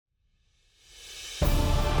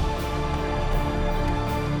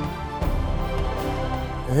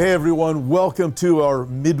Hey everyone, welcome to our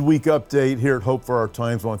midweek update here at Hope for Our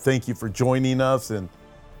Times. I want to thank you for joining us. And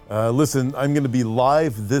listen, I'm going to be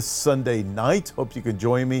live this Sunday night. Hope you can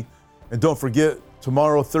join me. And don't forget,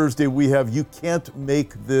 tomorrow, Thursday, we have You Can't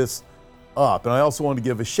Make This Up. And I also want to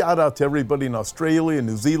give a shout out to everybody in Australia,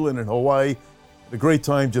 New Zealand, and Hawaii. A great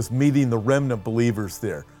time just meeting the remnant believers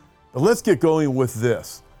there. But let's get going with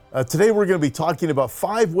this. Today we're going to be talking about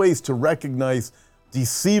 5 ways to recognize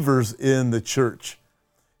deceivers in the church.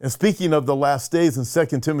 And speaking of the last days in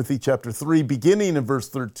 2 Timothy chapter 3, beginning in verse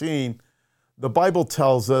 13, the Bible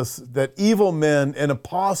tells us that evil men and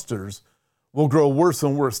imposters will grow worse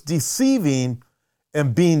and worse, deceiving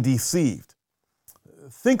and being deceived.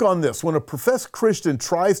 Think on this. When a professed Christian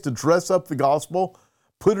tries to dress up the gospel,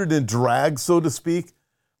 put it in drag, so to speak,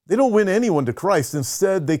 they don't win anyone to Christ.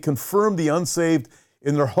 Instead, they confirm the unsaved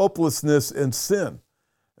in their hopelessness and sin.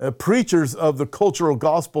 Preachers of the cultural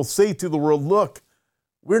gospel say to the world, look,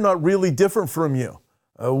 we're not really different from you.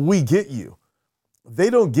 We get you.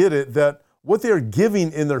 They don't get it that what they are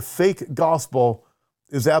giving in their fake gospel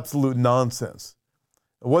is absolute nonsense.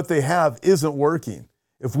 What they have isn't working.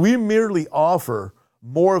 If we merely offer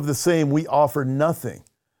more of the same, we offer nothing.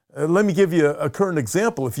 Let me give you a current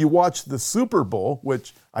example. If you watch the Super Bowl,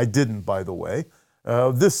 which I didn't, by the way,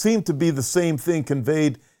 this seemed to be the same thing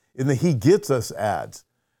conveyed in the He Gets Us ads.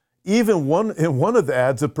 Even in one of the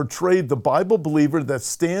ads, it portrayed the Bible believer that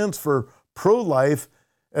stands for pro-life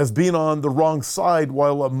as being on the wrong side,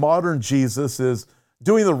 while a modern Jesus is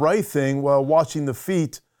doing the right thing while washing the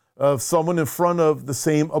feet of someone in front of the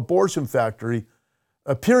same abortion factory,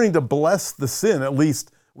 appearing to bless the sin. At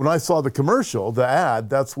least when I saw the commercial, the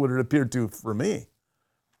ad, that's what it appeared to for me.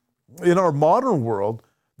 In our modern world,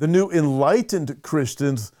 the new enlightened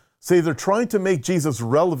Christians say they're trying to make Jesus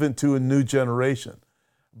relevant to a new generation.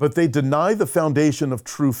 But they deny the foundation of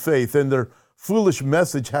true faith, and their foolish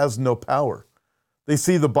message has no power. They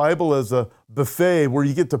see the Bible as a buffet where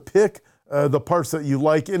you get to pick the parts that you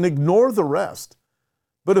like and ignore the rest.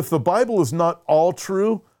 But if the Bible is not all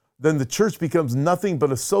true, then the church becomes nothing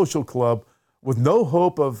but a social club with no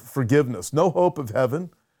hope of forgiveness, no hope of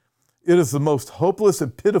heaven. It is the most hopeless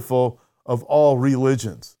and pitiful of all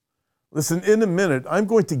religions. Listen, in a minute, I'm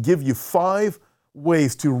going to give you 5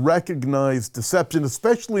 ways to recognize deception,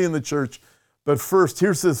 especially in the church. But first,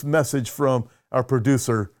 here's this message from our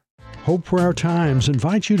producer. Hope for Our Times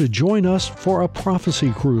invites you to join us for a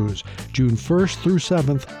prophecy cruise, June 1st through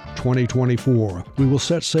 7th, 2024. We will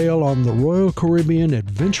set sail on the Royal Caribbean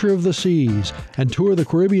Adventure of the Seas and tour the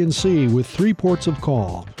Caribbean Sea with 3 ports of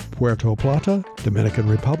call: Puerto Plata, Dominican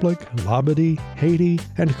Republic, Labadee, Haiti,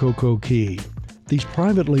 and Coco Key. These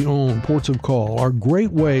privately owned ports of call are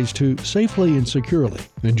great ways to safely and securely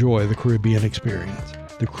enjoy the Caribbean experience.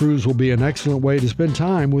 The cruise will be an excellent way to spend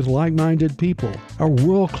time with like-minded people. Our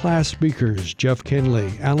world-class speakers, Jeff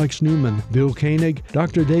Kinley, Alex Newman, Bill Koenig,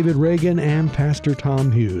 Dr. David Reagan, and Pastor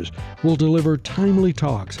Tom Hughes, will deliver timely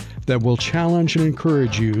talks that will challenge and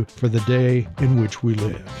encourage you for the day in which we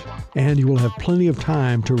live. And you will have plenty of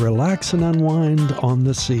time to relax and unwind on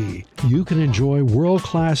the sea. You can enjoy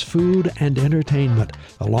world-class food and entertainment,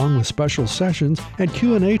 along with special sessions and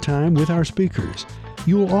Q&A time with our speakers.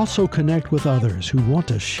 You will also connect with others who want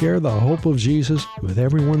to share the hope of Jesus with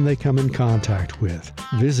everyone they come in contact with.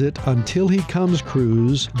 Visit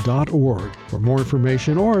untilhecomescruise.org for more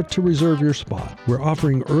information or to reserve your spot. We're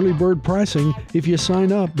offering early bird pricing if you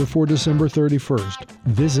sign up before December 31st.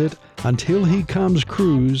 Visit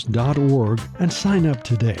untilhecomescruise.org and sign up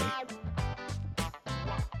today.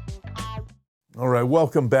 All right,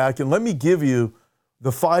 welcome back. And let me give you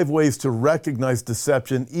the 5 ways to recognize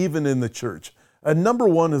deception even in the church. Number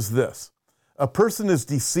 1 is this. A person is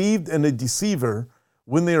deceived and a deceiver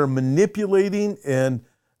when they are manipulating and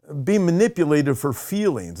being manipulated for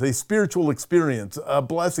feelings, a spiritual experience, a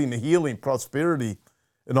blessing, a healing, prosperity,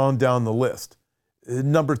 and on down the list.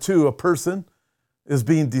 Number 2, a person is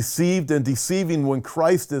being deceived and deceiving when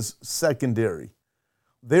Christ is secondary.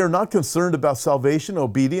 They are not concerned about salvation,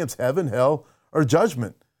 obedience, heaven, hell, or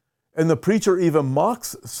judgment. And the preacher even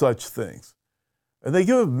mocks such things. And they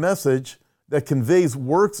give a message that conveys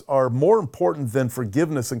works are more important than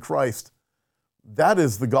forgiveness in Christ. That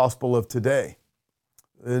is the gospel of today.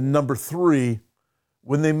 Number 3,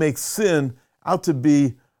 when they make sin out to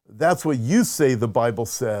be, that's what you say the Bible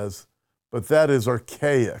says, but that is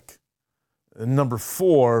archaic. Number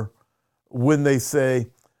 4, when they say,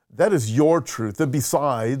 that is your truth. And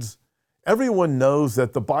besides, everyone knows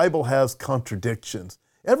that the Bible has contradictions.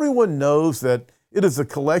 Everyone knows that it is a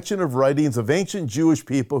collection of writings of ancient Jewish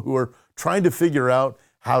people who are trying to figure out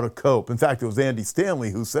how to cope. In fact, it was Andy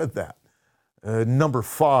Stanley who said that. Number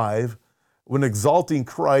 5, when exalting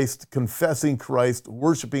Christ, confessing Christ,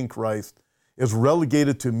 worshiping Christ is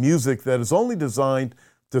relegated to music that is only designed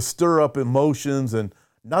to stir up emotions and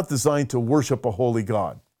not designed to worship a holy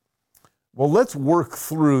God. Well, let's work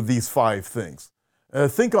through these 5 things.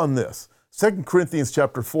 Think on this. 2 Corinthians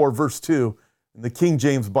chapter 4, verse 2, in the King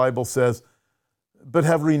James Bible says, "But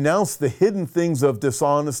have renounced the hidden things of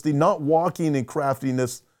dishonesty, not walking in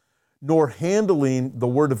craftiness, nor handling the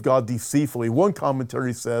word of God deceitfully." One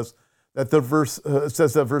commentary says that the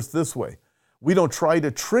verse this way: "We don't try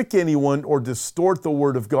to trick anyone or distort the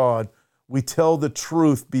word of God. We tell the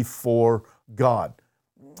truth before God."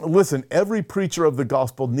 Listen, every preacher of the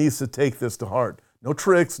gospel needs to take this to heart. No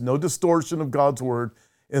tricks, no distortion of God's word.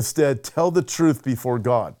 Instead, tell the truth before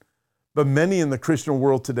God. But many in the Christian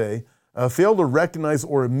world today fail to recognize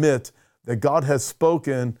or admit that God has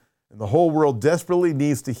spoken, and the whole world desperately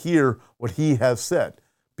needs to hear what he has said.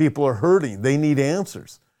 People are hurting. They need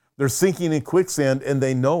answers. They're sinking in quicksand, and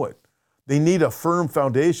they know it. They need a firm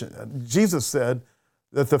foundation. Jesus said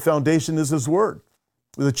that the foundation is his word.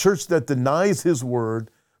 The church that denies his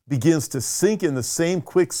word begins to sink in the same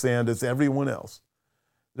quicksand as everyone else.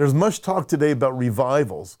 There's much talk today about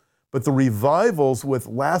revivals, but the revivals with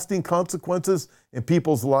lasting consequences in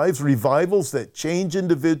people's lives, revivals that change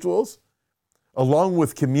individuals, along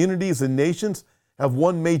with communities and nations, have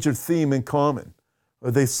one major theme in common.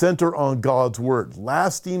 They center on God's word.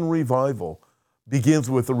 Lasting revival begins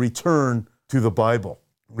with a return to the Bible.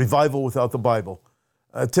 Revival without the Bible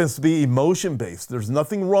tends to be emotion-based. There's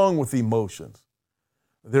nothing wrong with emotions.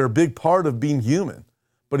 They're a big part of being human,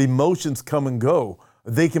 but emotions come and go.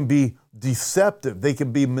 They can be deceptive. They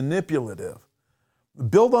can be manipulative.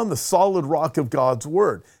 Build on the solid rock of God's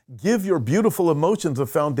word. Give your beautiful emotions a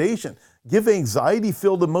foundation. Give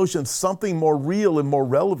anxiety-filled emotions something more real and more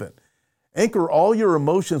relevant. Anchor all your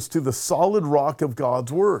emotions to the solid rock of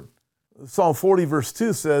God's word. Psalm 40 verse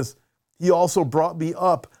 2 says, "He also brought me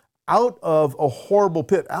up out of a horrible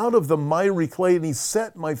pit, out of the miry clay, and he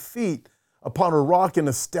set my feet upon a rock and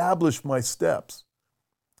established my steps."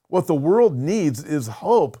 What the world needs is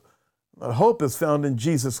hope. Hope is found in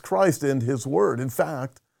Jesus Christ and his word. In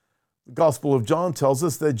fact, the Gospel of John tells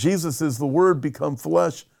us that Jesus is the Word become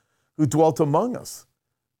flesh who dwelt among us.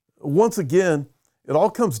 Once again, it all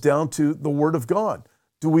comes down to the Word of God.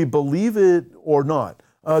 Do we believe it or not?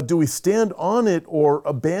 Do we stand on it or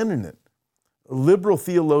abandon it? Liberal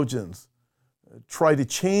theologians try to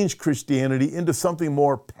change Christianity into something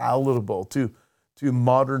more palatable to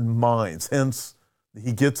modern minds. Hence, the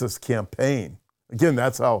He Gets Us campaign. Again,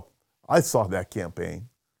 that's how I saw that campaign.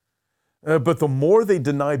 But the more they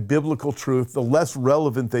deny biblical truth, the less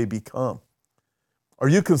relevant they become. Are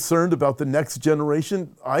you concerned about the next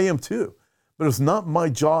generation? I am too. But it's not my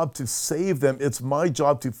job to save them. It's my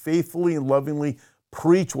job to faithfully and lovingly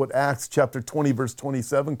preach what Acts chapter 20, verse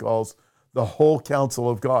 27 calls the whole counsel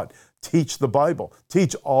of God. Teach the Bible.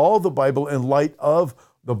 Teach all the Bible in light of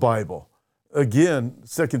the Bible. Again,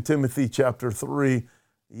 2 Timothy chapter 3,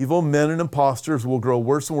 evil men and impostors will grow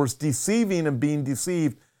worse and worse, deceiving and being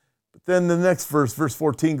deceived. But then the next verse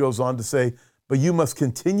 14 goes on to say, "But you must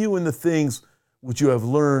continue in the things which you have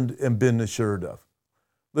learned and been assured of."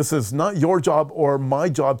 Listen, it's not your job or my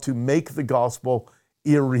job to make the gospel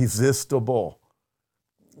irresistible.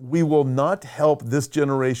 We will not help this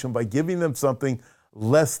generation by giving them something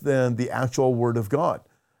less than the actual Word of God.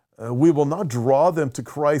 We will not draw them to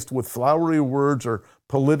Christ with flowery words or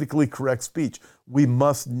politically correct speech. We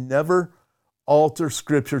must never alter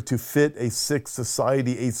Scripture to fit a sick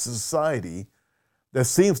society, a society that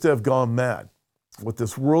seems to have gone mad. What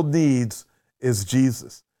this world needs is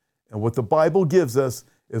Jesus. And what the Bible gives us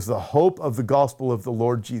is the hope of the gospel of the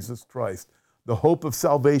Lord Jesus Christ, the hope of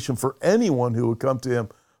salvation for anyone who would come to him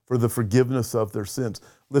for the forgiveness of their sins.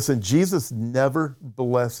 Listen, Jesus never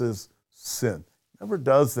blesses sin. Never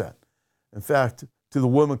does that. In fact, to the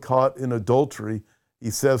woman caught in adultery,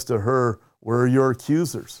 he says to her, "Where are your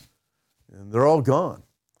accusers?" And they're all gone.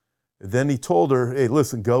 And then he told her, "Hey,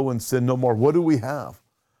 listen, go and sin no more." What do we have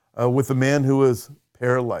with the man who is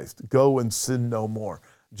paralyzed? Go and sin no more.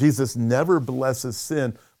 Jesus never blesses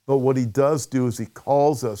sin, but what he does do is he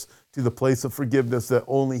calls us to the place of forgiveness that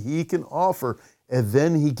only he can offer, and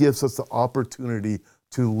then he gives us the opportunity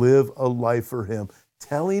to live a life for him,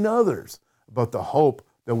 telling others about the hope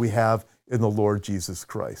that we have in the Lord Jesus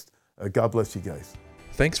Christ. God bless you guys.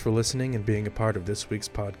 Thanks for listening and being a part of this week's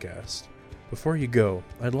podcast. Before you go,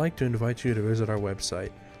 I'd like to invite you to visit our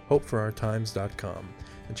website, hopeforourtimes.com,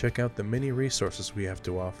 and check out the many resources we have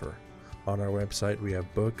to offer. On our website, we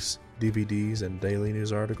have books, DVDs, and daily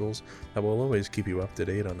news articles that will always keep you up to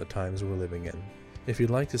date on the times we're living in. If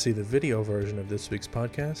you'd like to see the video version of this week's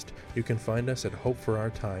podcast, you can find us at Hope for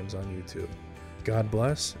Our Times on YouTube. God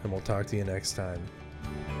bless, and we'll talk to you next time.